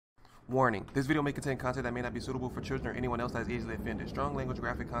Warning, this video may contain content that may not be suitable for children or anyone else that is easily offended. Strong language,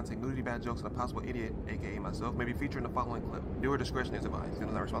 graphic content, nudity, bad jokes, and a possible idiot, aka myself, may be featured in the following clip. Viewer discretion is advised. Channel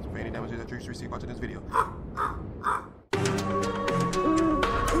is not responsible for any damages that you receive watching this video.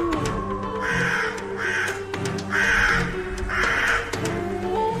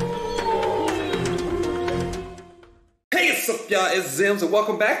 Hey, what's up, y'all? It's Zims, and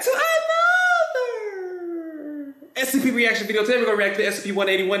welcome back to another SCP reaction video. Today we're going to react to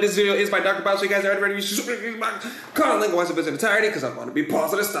SCP-181. This video is by Dr. Bob, so you guys are ready to call link watch this in entirety because I want to be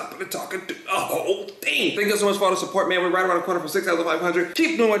positive, stopping and talking to the whole thing. Thank you so much for all the support, man. We're right around the corner from 6,500.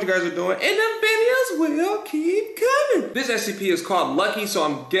 Keep doing what you guys are doing, and the videos will keep coming. This SCP is called Lucky, so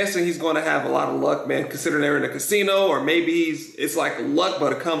I'm guessing he's going to have a lot of luck, man, considering they're in a casino, or maybe it's like luck,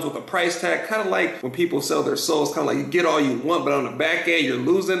 but it comes with a price tag. Kind of like when people sell their souls, kind of like you get all you want, but on the back end, you're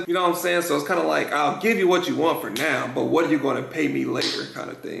losing. You know what I'm saying? So it's kind of like, I'll give you what you want for now, but what are you going to pay me later kind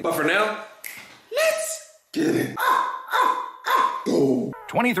of thing. But for now, let's get it. Go.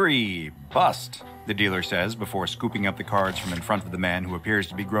 23, bust, the dealer says before scooping up the cards from in front of the man who appears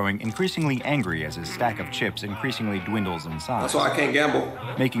to be growing increasingly angry as his stack of chips increasingly dwindles in size. That's why I can't gamble.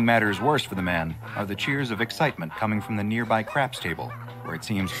 Making matters worse for the man are the cheers of excitement coming from the nearby craps table, where it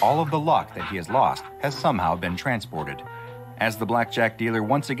seems all of the luck that he has lost has somehow been transported. As the blackjack dealer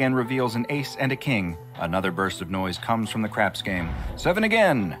once again reveals an ace and a king, another burst of noise comes from the craps game. 7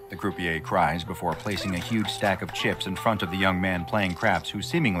 again, the croupier cries before placing a huge stack of chips in front of the young man playing craps who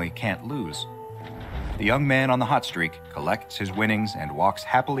seemingly can't lose. The young man on the hot streak collects his winnings and walks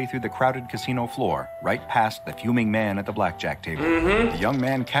happily through the crowded casino floor, right past the fuming man at the blackjack table. The young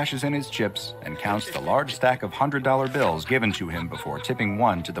man cashes in his chips and counts the large stack of $100 bills given to him before tipping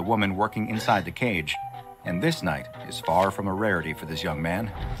one to the woman working inside the cage. And this night is far from a rarity for this young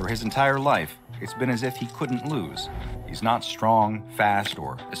man. For his entire life, it's been as if he couldn't lose. He's not strong, fast,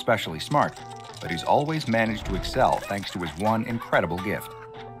 or especially smart, but he's always managed to excel thanks to his one incredible gift: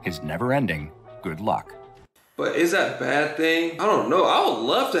 his never-ending good luck. But is that a bad thing? I don't know. I would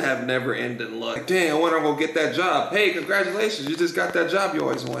love to have never-ending luck. Dang, I wonder if I'm gonna get that job. Hey, congratulations, you just got that job you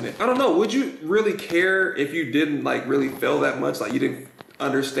always wanted. I don't know, would you really care if you didn't like really fail that much? Like you didn't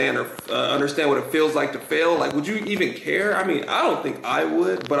understand what it feels like to fail? Like, would you even care? I mean, I don't think I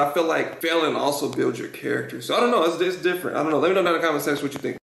would, but I feel like failing also builds your character. So I don't know, it's different. I don't know. Let me know down in the comment section what you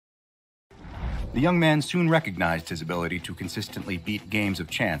think. The young man soon recognized his ability to consistently beat games of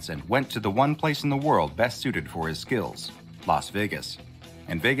chance and went to the one place in the world best suited for his skills: Las Vegas.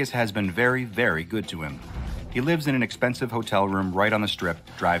 And Vegas has been very, very good to him. He lives in an expensive hotel room right on the Strip,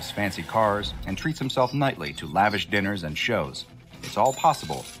 drives fancy cars, and treats himself nightly to lavish dinners and shows. It's all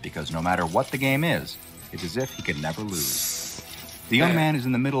possible because no matter what the game is, it's as if he can never lose. The young man is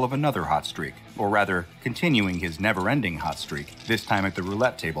in the middle of another hot streak, or rather, continuing his never-ending hot streak, this time at the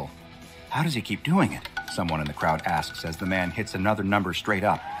roulette table. How does he keep doing it? Someone in the crowd asks as the man hits another number straight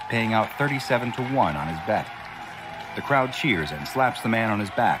up, paying out 37 to 1 on his bet. The crowd cheers and slaps the man on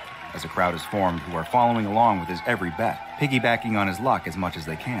his back, as a crowd is formed who are following along with his every bet, piggybacking on his luck as much as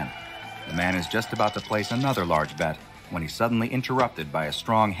they can. The man is just about to place another large bet when he's suddenly interrupted by a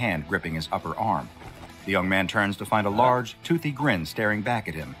strong hand gripping his upper arm. The young man turns to find a large, toothy grin staring back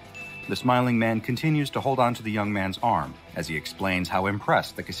at him. The smiling man continues to hold on to the young man's arm as he explains how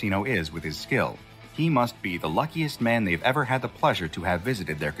impressed the casino is with his skill. He must be the luckiest man they've ever had the pleasure to have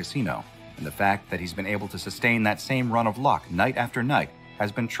visited their casino, and the fact that he's been able to sustain that same run of luck night after night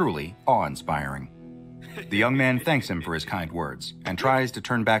has been truly awe-inspiring. The young man thanks him for his kind words and tries to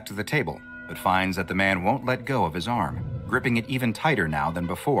turn back to the table, but finds that the man won't let go of his arm, gripping it even tighter now than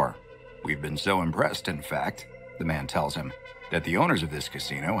before. "We've been so impressed, in fact," the man tells him, "that the owners of this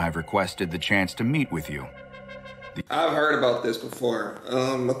casino have requested the chance to meet with you." I've heard about this before.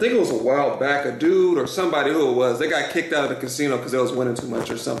 I think it was a while back, a dude or somebody who it was, they got kicked out of the casino because they was winning too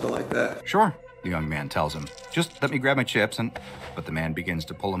much or something like that. "Sure," the young man tells him. "Just let me grab my chips and..." But the man begins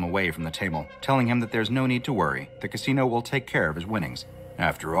to pull him away from the table, telling him that there's no need to worry. The casino will take care of his winnings.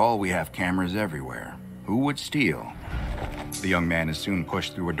 "After all, we have cameras everywhere. Who would steal?" The young man is soon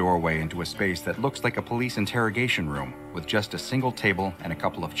pushed through a doorway into a space that looks like a police interrogation room, with just a single table and a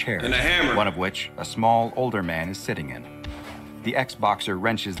couple of chairs, and a hammer, one of which a small, older man is sitting in. The ex-boxer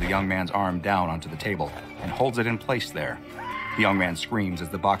wrenches the young man's arm down onto the table and holds it in place there. The young man screams as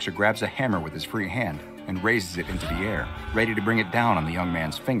the boxer grabs a hammer with his free hand and raises it into the air, ready to bring it down on the young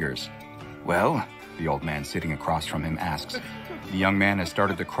man's fingers. "Well?" the old man sitting across from him asks. The young man has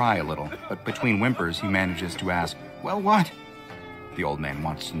started to cry a little, but between whimpers he manages to ask, "Well, what?" The old man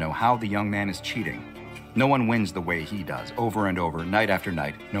wants to know how the young man is cheating. No one wins the way he does, over and over, night after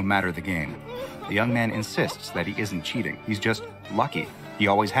night, no matter the game. The young man insists that he isn't cheating. He's just lucky. He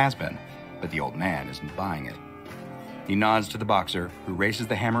always has been, but the old man isn't buying it. He nods to the boxer, who raises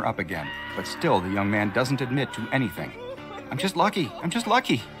the hammer up again, but still the young man doesn't admit to anything. I'm just lucky,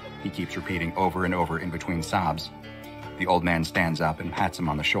 he keeps repeating over and over in between sobs. The old man stands up and pats him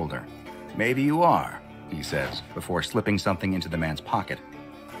on the shoulder. Maybe you are, he says, before slipping something into the man's pocket.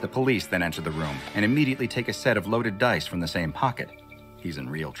 The police then enter the room and immediately take a set of loaded dice from the same pocket. He's in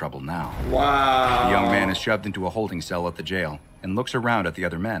real trouble now. Wow. The young man is shoved into a holding cell at the jail and looks around at the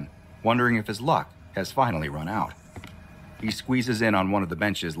other men, wondering if his luck has finally run out. He squeezes in on one of the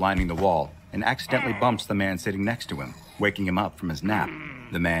benches lining the wall and accidentally bumps the man sitting next to him, waking him up from his nap.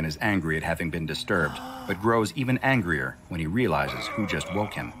 The man is angry at having been disturbed, but grows even angrier when he realizes who just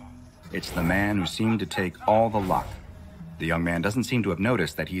woke him. It's the man who seemed to take all the luck. The young man doesn't seem to have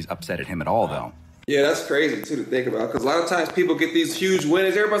noticed that he's upset at him at all, though. Yeah, that's crazy, too, to think about, because a lot of times people get these huge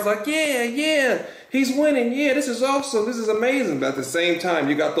wins. Everybody's like, yeah, he's winning. Yeah, this is awesome. This is amazing. But at the same time,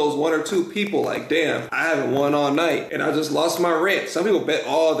 you got those one or two people like, damn, I haven't won all night, and I just lost my rent. Some people bet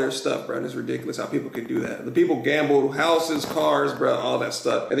all their stuff, bro, and it's ridiculous how people can do that. The people gamble houses, cars, bro, all that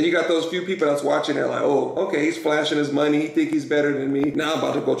stuff. And then you got those few people that's watching it like, oh, okay, he's flashing his money. He think he's better than me. Now I'm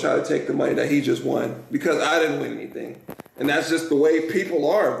about to go try to take the money that he just won because I didn't win anything. And that's just the way people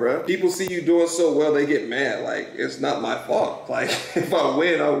are, bro. People see you doing so well, they get mad. Like, it's not my fault. Like, if I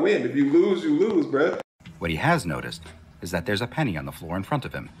win, I win. If you lose, you lose, bro. What he has noticed is that there's a penny on the floor in front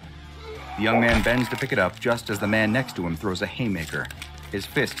of him. The young man bends to pick it up just as the man next to him throws a haymaker. His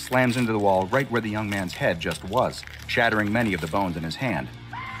fist slams into the wall right where the young man's head just was, shattering many of the bones in his hand.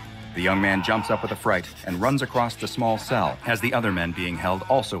 The young man jumps up with a fright and runs across the small cell as the other men being held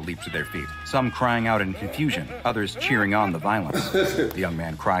also leap to their feet, some crying out in confusion, others cheering on the violence. The young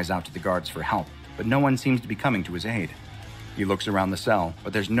man cries out to the guards for help, but no one seems to be coming to his aid. He looks around the cell,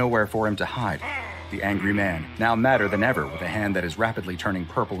 but there's nowhere for him to hide. The angry man, now madder than ever with a hand that is rapidly turning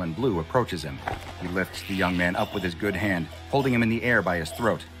purple and blue, approaches him. He lifts the young man up with his good hand, holding him in the air by his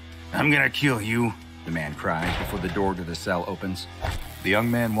throat. I'm gonna kill you, the man cries before the door to the cell opens. The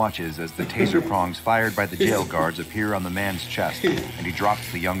young man watches as the taser prongs fired by the jail guards appear on the man's chest, and he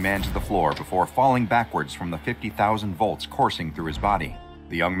drops the young man to the floor before falling backwards from the 50,000 volts coursing through his body.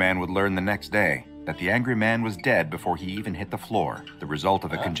 The young man would learn the next day that the angry man was dead before he even hit the floor, the result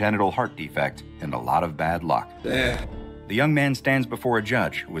of a congenital heart defect and a lot of bad luck. The young man stands before a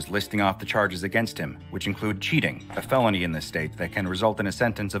judge who is listing off the charges against him, which include cheating, a felony in this state that can result in a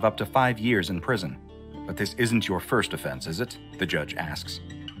sentence of up to 5 years in prison. But this isn't your first offense, is it? The judge asks.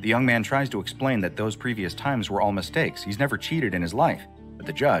 The young man tries to explain that those previous times were all mistakes. He's never cheated in his life, but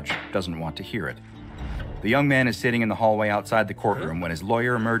the judge doesn't want to hear it. The young man is sitting in the hallway outside the courtroom when his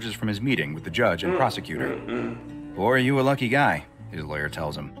lawyer emerges from his meeting with the judge and prosecutor. Boy, are you a lucky guy, his lawyer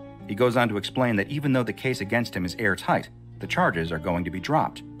tells him. He goes on to explain that even though the case against him is airtight, the charges are going to be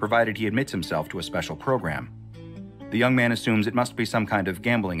dropped, provided he admits himself to a special program. The young man assumes it must be some kind of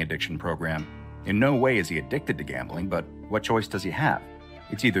gambling addiction program. In no way is he addicted to gambling, but what choice does he have?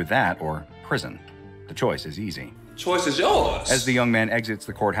 It's either that or prison. The choice is easy. Choice is yours. As the young man exits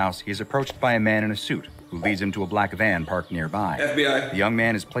the courthouse, he is approached by a man in a suit who leads him to a black van parked nearby. FBI. The young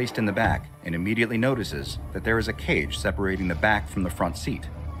man is placed in the back and immediately notices that there is a cage separating the back from the front seat,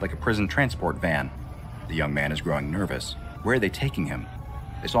 like a prison transport van. The young man is growing nervous. Where are they taking him?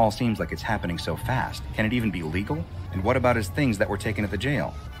 This all seems like it's happening so fast. Can it even be legal? And what about his things that were taken at the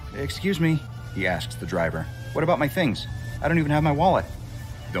jail? Excuse me, he asks the driver. What about my things? I don't even have my wallet.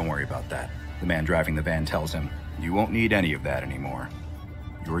 Don't worry about that, the man driving the van tells him. You won't need any of that anymore.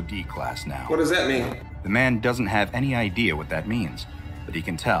 You're D-class now. What does that mean? The man doesn't have any idea what that means, but he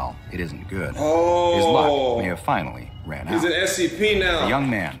can tell it isn't good. Oh. His luck may have finally ran out. He's an SCP now. The young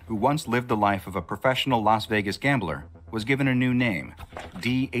man, who once lived the life of a professional Las Vegas gambler, was given a new name,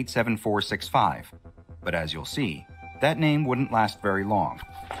 D87465. But as you'll see, that name wouldn't last very long,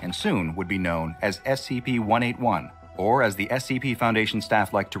 and soon would be known as SCP-181, or as the SCP Foundation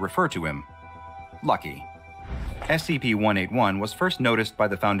staff like to refer to him, Lucky. SCP-181 was first noticed by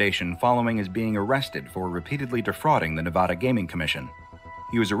the Foundation following his being arrested for repeatedly defrauding the Nevada Gaming Commission.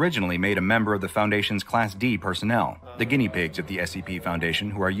 He was originally made a member of the Foundation's Class D personnel, the guinea pigs of the SCP Foundation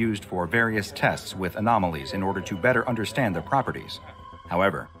who are used for various tests with anomalies in order to better understand their properties.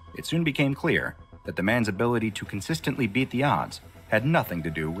 However, it soon became clear that the man's ability to consistently beat the odds had nothing to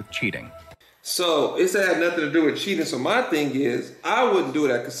do with cheating. So it had nothing to do with cheating. So my thing is, I wouldn't do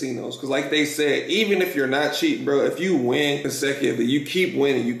it at casinos because, like they said, even if you're not cheating, bro, if you win consecutively, you keep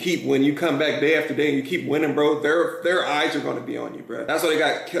winning, you come back day after day, and you keep winning, bro. Their eyes are going to be on you, bro. That's why they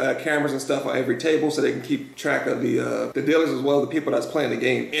got cameras and stuff on every table so they can keep track of the dealers as well, the people that's playing the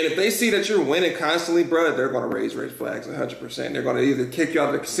game. And if they see that you're winning constantly, bro, they're going to raise red flags 100%. They're going to either kick you out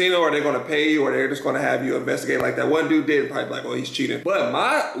of the casino, or they're going to pay you, or they're just going to have you investigate like that one dude did. Probably like, oh, he's cheating. But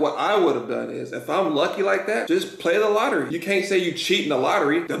what I would have done is, if I'm lucky like that, just play the lottery. You can't say you cheat in the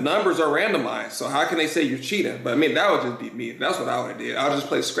lottery. The numbers are randomized. So how can they say you're cheating? But I mean, that would just be me. That's what I would have did. I would just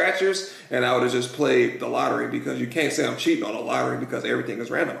play scratchers, and I would have just played the lottery, because you can't say I'm cheating on a lottery because everything is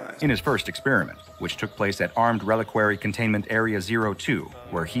randomized. In his first experiment, which took place at Armed Reliquary Containment Area 02,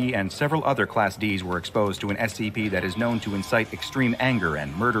 where he and several other Class Ds were exposed to an SCP that is known to incite extreme anger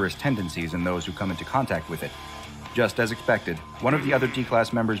and murderous tendencies in those who come into contact with it. Just as expected, one of the other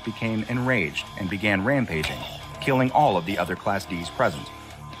D-Class members became enraged and began rampaging, killing all of the other Class Ds present,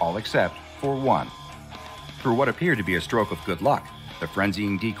 all except for one. Through what appeared to be a stroke of good luck, the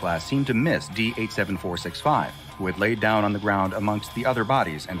frenzying D-Class seemed to miss D-87465, who had laid down on the ground amongst the other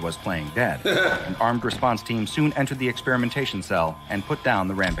bodies and was playing dead. An armed response team soon entered the experimentation cell and put down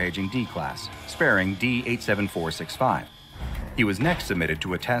the rampaging D-Class, sparing D-87465. He was next submitted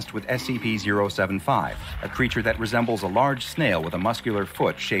to a test with SCP-075, a creature that resembles a large snail with a muscular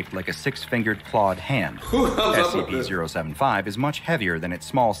foot shaped like a six-fingered clawed hand. SCP-075 is much heavier than its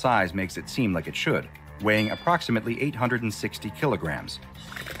small size makes it seem like it should, weighing approximately 860 kilograms.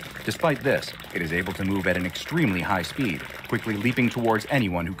 Despite this, it is able to move at an extremely high speed, quickly leaping towards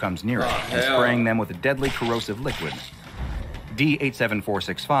anyone who comes near it and spraying them with a deadly corrosive liquid.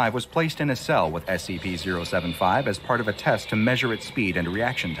 D-87465 was placed in a cell with SCP-075 as part of a test to measure its speed and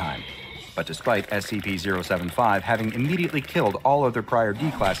reaction time. But despite SCP-075 having immediately killed all other prior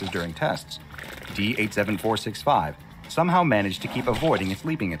D-classes during tests, D-87465 somehow managed to keep avoiding its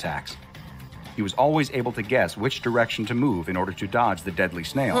leaping attacks. He was always able to guess which direction to move in order to dodge the deadly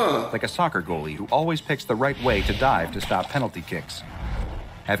snail, like a soccer goalie who always picks the right way to dive to stop penalty kicks.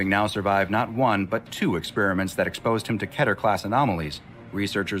 Having now survived not one, but two experiments that exposed him to Keter-class anomalies,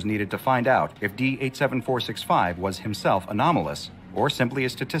 researchers needed to find out if D-87465 was himself anomalous, or simply a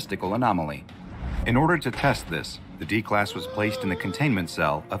statistical anomaly. In order to test this, the D-Class was placed in the containment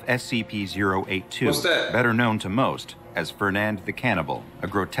cell of SCP-082, better known to most as Fernand the Cannibal, a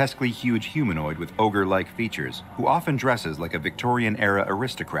grotesquely huge humanoid with ogre-like features, who often dresses like a Victorian-era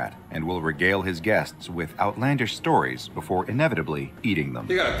aristocrat and will regale his guests with outlandish stories before inevitably eating them.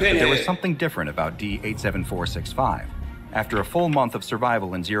 But there was something different about D-87465. After a full month of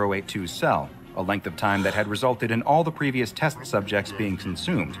survival in 082's cell, a length of time that had resulted in all the previous test subjects being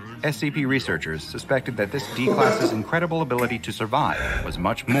consumed, SCP researchers suspected that this D-Class's incredible ability to survive was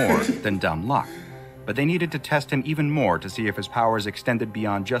much more than dumb luck. But they needed to test him even more to see if his powers extended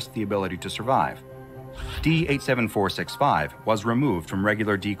beyond just the ability to survive. D-87465 was removed from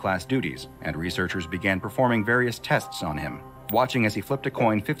regular D-Class duties, and researchers began performing various tests on him, watching as he flipped a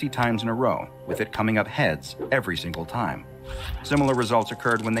coin 50 times in a row, with it coming up heads every single time. Similar results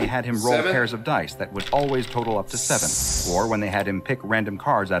occurred when they had him roll pairs of dice that would always total up to 7, or when they had him pick random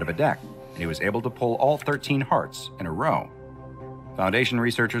cards out of a deck, and he was able to pull all 13 hearts in a row. Foundation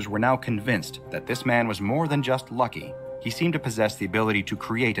researchers were now convinced that this man was more than just lucky. He seemed to possess the ability to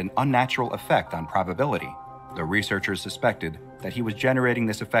create an unnatural effect on probability, though researchers suspected that he was generating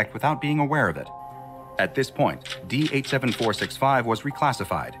this effect without being aware of it. At this point, D-87465 was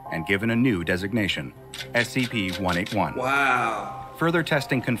reclassified and given a new designation, SCP-181. Wow. Further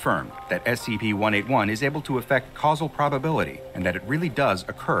testing confirmed that SCP-181 is able to affect causal probability and that it really does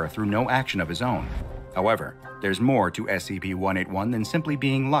occur through no action of his own. However, there's more to SCP-181 than simply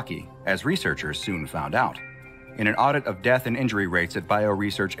being lucky, as researchers soon found out. In an audit of death and injury rates at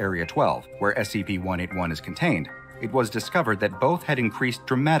Bioresearch Area 12, where SCP-181 is contained, it was discovered that both had increased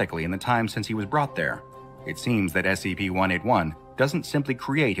dramatically in the time since he was brought there. It seems that SCP-181 doesn't simply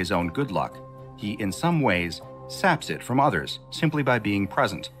create his own good luck. He, in some ways, saps it from others simply by being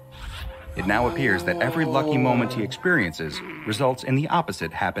present. It now appears that every lucky moment he experiences results in the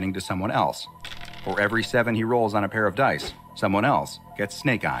opposite happening to someone else. For every 7 he rolls on a pair of dice, someone else gets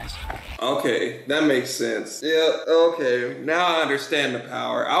snake eyes. Okay, that makes sense. Yeah, okay, now I understand the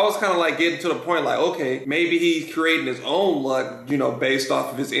power. I was kind of like getting to the point like, okay, maybe he's creating his own luck, you know, based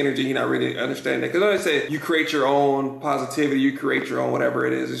off of his energy. He's not really understanding that. Because I say you create your own positivity, you create your own whatever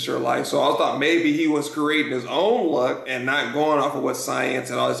it is, it's your life. So I thought maybe he was creating his own luck and not going off of what science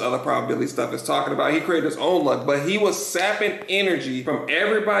and all this other probability stuff is talking about. He created his own luck, but he was sapping energy from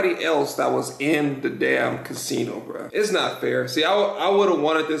everybody else that was in the damn casino, bro. It's not fair. fair. See, I would have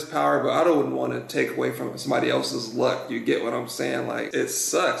wanted this power, but I wouldn't want to take away from somebody else's luck. You get what I'm saying? Like, it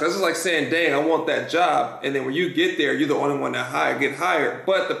sucks. That's just like saying, dang, I want that job. And then when you get there, you're the only one that get hired.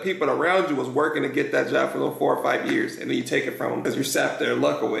 But the people around you was working to get that job for those 4 or 5 years. And then you take it from them because you sapped their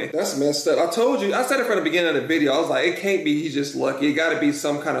luck away. That's messed up. I told you, I said it from the beginning of the video. I was like, it can't be he's just lucky. It got to be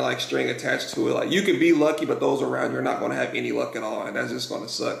some kind of like string attached to it. Like, you could be lucky, but those around you are not going to have any luck at all. And that's just going to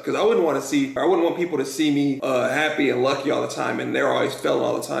suck. Because I wouldn't want people to see me happy and lucky all the time and they're always failing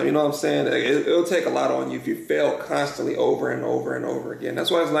all the time. You know what I'm saying? It'll take a lot on you if you fail constantly over and over and over again.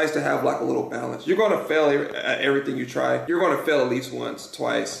 That's why it's nice to have like a little balance. You're going to fail at everything you try. You're going to fail at least once,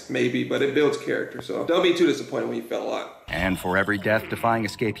 twice, maybe, but it builds character. So don't be too disappointed when you fail a lot. And for every death-defying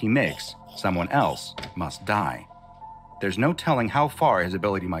escape he makes, someone else must die. There's no telling how far his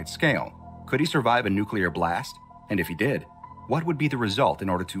ability might scale. Could he survive a nuclear blast? And if he did, what would be the result in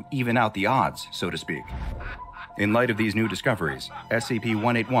order to even out the odds, so to speak? In light of these new discoveries,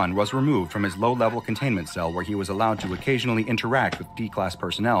 SCP-181 was removed from his low-level containment cell where he was allowed to occasionally interact with D-Class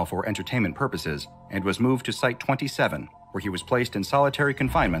personnel for entertainment purposes, and was moved to Site-27, where he was placed in solitary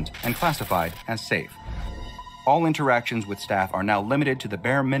confinement and classified as safe. All interactions with staff are now limited to the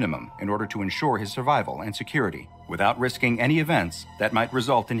bare minimum in order to ensure his survival and security, without risking any events that might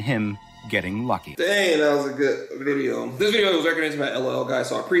result in him getting lucky. Dang, that was a good video. This video was recommended by LL guy,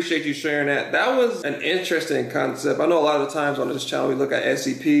 so I appreciate you sharing that. That was an interesting concept. I know a lot of the times on this channel we look at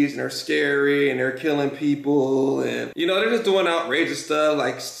SCPs and they're scary and they're killing people and, you know, they're just doing outrageous stuff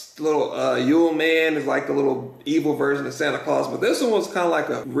like little Yule Man is like a little evil version of Santa Claus, but this one was kind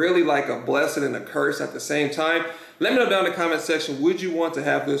of like a blessing and a curse at the same time. Let me know down in the comment section, would you want to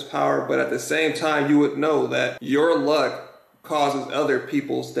have this power, but at the same time you would know that your luck causes other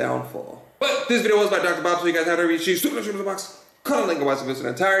people's downfall. But this video was by Dr. Bob, so you guys have to reach you. Super in the box. Cut a link and watch the video in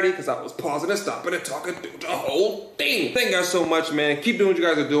entirety because I was pausing and stopping and talking through the whole thing. Thank you guys so much, man. Keep doing what you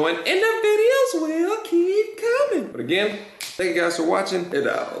guys are doing, and the videos will keep coming. But again, thank you guys for watching, and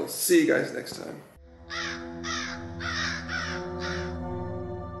I'll see you guys next time.